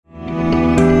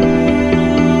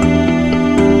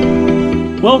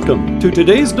Welcome to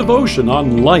today's devotion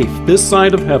on life this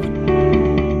side of heaven.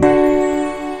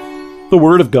 The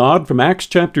Word of God from Acts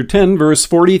chapter 10, verse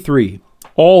 43.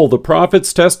 All the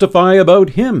prophets testify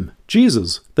about Him,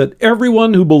 Jesus, that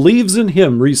everyone who believes in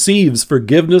Him receives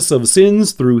forgiveness of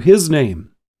sins through His name.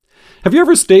 Have you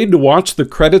ever stayed to watch the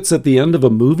credits at the end of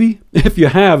a movie? If you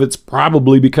have, it's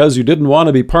probably because you didn't want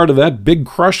to be part of that big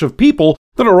crush of people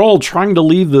that are all trying to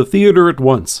leave the theater at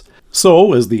once.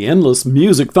 So, as the endless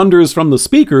music thunders from the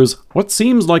speakers, what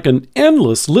seems like an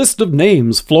endless list of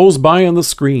names flows by on the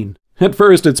screen. At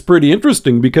first, it's pretty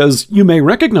interesting because you may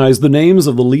recognize the names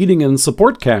of the leading and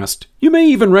support cast. You may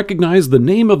even recognize the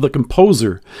name of the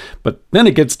composer. But then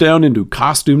it gets down into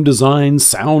costume design,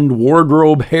 sound,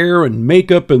 wardrobe, hair, and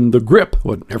makeup, and the grip,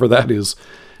 whatever that is.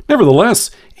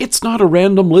 Nevertheless, it's not a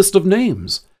random list of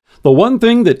names. The one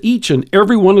thing that each and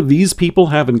every one of these people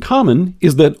have in common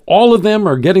is that all of them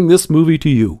are getting this movie to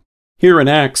you. Here in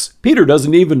Acts, Peter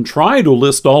doesn't even try to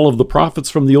list all of the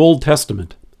prophets from the Old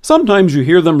Testament. Sometimes you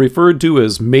hear them referred to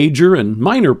as major and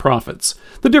minor prophets.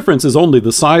 The difference is only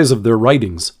the size of their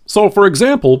writings. So, for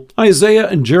example, Isaiah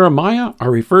and Jeremiah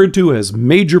are referred to as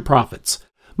major prophets.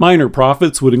 Minor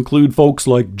prophets would include folks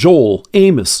like Joel,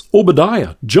 Amos,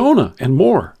 Obadiah, Jonah, and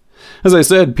more. As I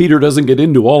said, Peter doesn't get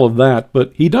into all of that,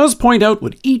 but he does point out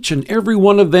what each and every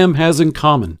one of them has in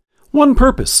common. One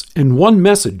purpose and one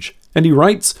message. And he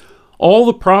writes, all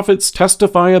the prophets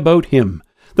testify about Him,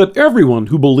 that everyone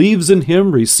who believes in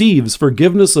Him receives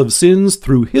forgiveness of sins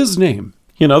through His name.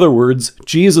 In other words,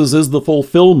 Jesus is the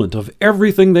fulfillment of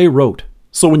everything they wrote.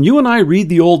 So when you and I read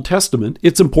the Old Testament,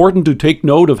 it's important to take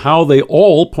note of how they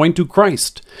all point to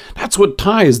Christ. That's what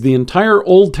ties the entire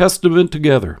Old Testament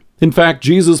together. In fact,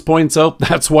 Jesus points out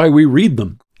that's why we read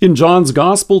them. In John's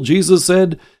Gospel, Jesus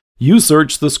said, "You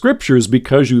search the Scriptures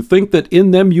because you think that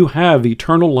in them you have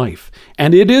eternal life,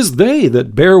 and it is they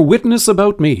that bear witness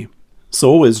about me."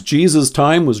 So, as Jesus'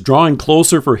 time was drawing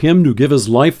closer for Him to give His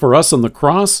life for us on the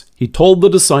cross, He told the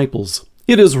disciples,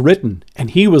 "It is written,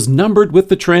 and He was numbered with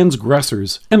the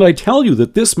transgressors, and I tell you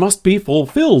that this must be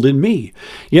fulfilled in me."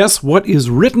 Yes, what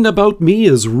is written about me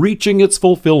is reaching its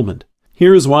fulfillment.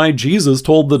 Here's why Jesus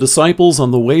told the disciples on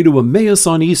the way to Emmaus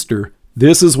on Easter,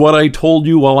 "This is what I told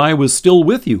you while I was still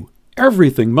with you.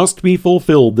 Everything must be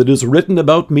fulfilled that is written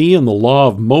about me in the law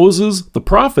of Moses, the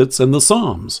prophets, and the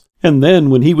Psalms." And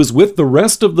then, when He was with the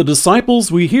rest of the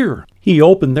disciples, we hear, He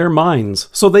opened their minds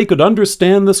so they could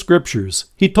understand the Scriptures.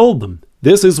 He told them,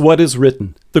 "This is what is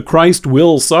written. The Christ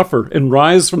will suffer and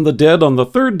rise from the dead on the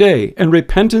third day, and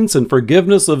repentance and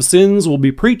forgiveness of sins will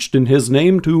be preached in His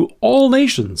name to all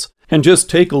nations." And just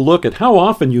take a look at how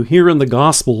often you hear in the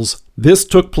Gospels, this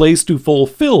took place to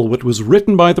fulfill what was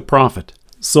written by the prophet.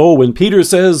 So when Peter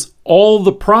says, all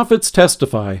the prophets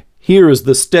testify, here is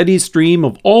the steady stream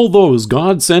of all those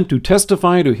God sent to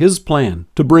testify to His plan,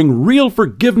 to bring real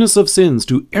forgiveness of sins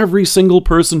to every single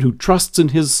person who trusts in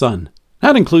His Son.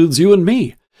 That includes you and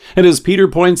me. And as Peter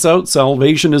points out,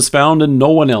 salvation is found in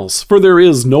no one else, for there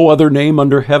is no other name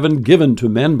under heaven given to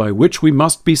men by which we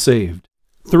must be saved.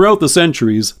 Throughout the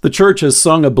centuries, the Church has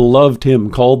sung a beloved hymn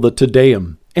called the Te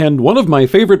Deum, and one of my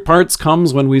favorite parts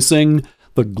comes when we sing,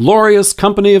 "The glorious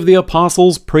company of the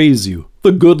apostles praise you.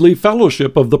 The goodly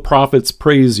fellowship of the prophets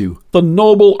praise you. The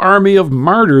noble army of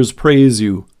martyrs praise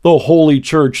you. The holy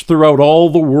church throughout all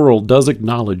the world does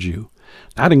acknowledge you."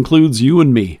 That includes you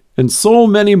and me, and so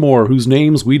many more whose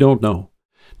names we don't know.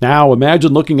 Now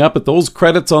imagine looking up at those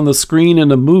credits on the screen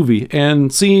in a movie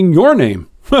and seeing your name.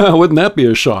 Wouldn't that be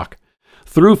a shock?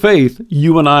 Through faith,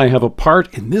 you and I have a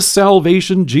part in this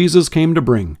salvation Jesus came to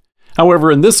bring. However,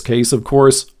 in this case, of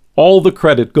course, all the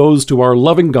credit goes to our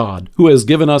loving God, who has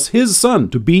given us His Son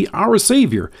to be our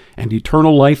Savior and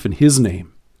eternal life in His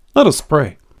name. Let us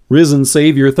pray. Risen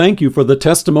Savior, thank you for the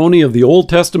testimony of the Old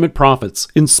Testament prophets,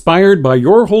 inspired by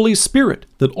your Holy Spirit,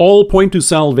 that all point to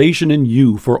salvation in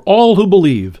you for all who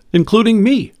believe, including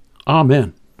me.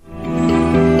 Amen.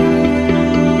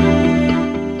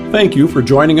 Thank you for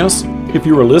joining us. If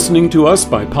you are listening to us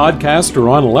by podcast or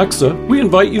on Alexa, we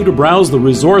invite you to browse the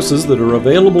resources that are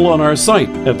available on our site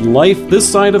at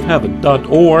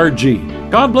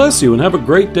lifethissideofheaven.org. God bless you and have a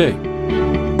great day.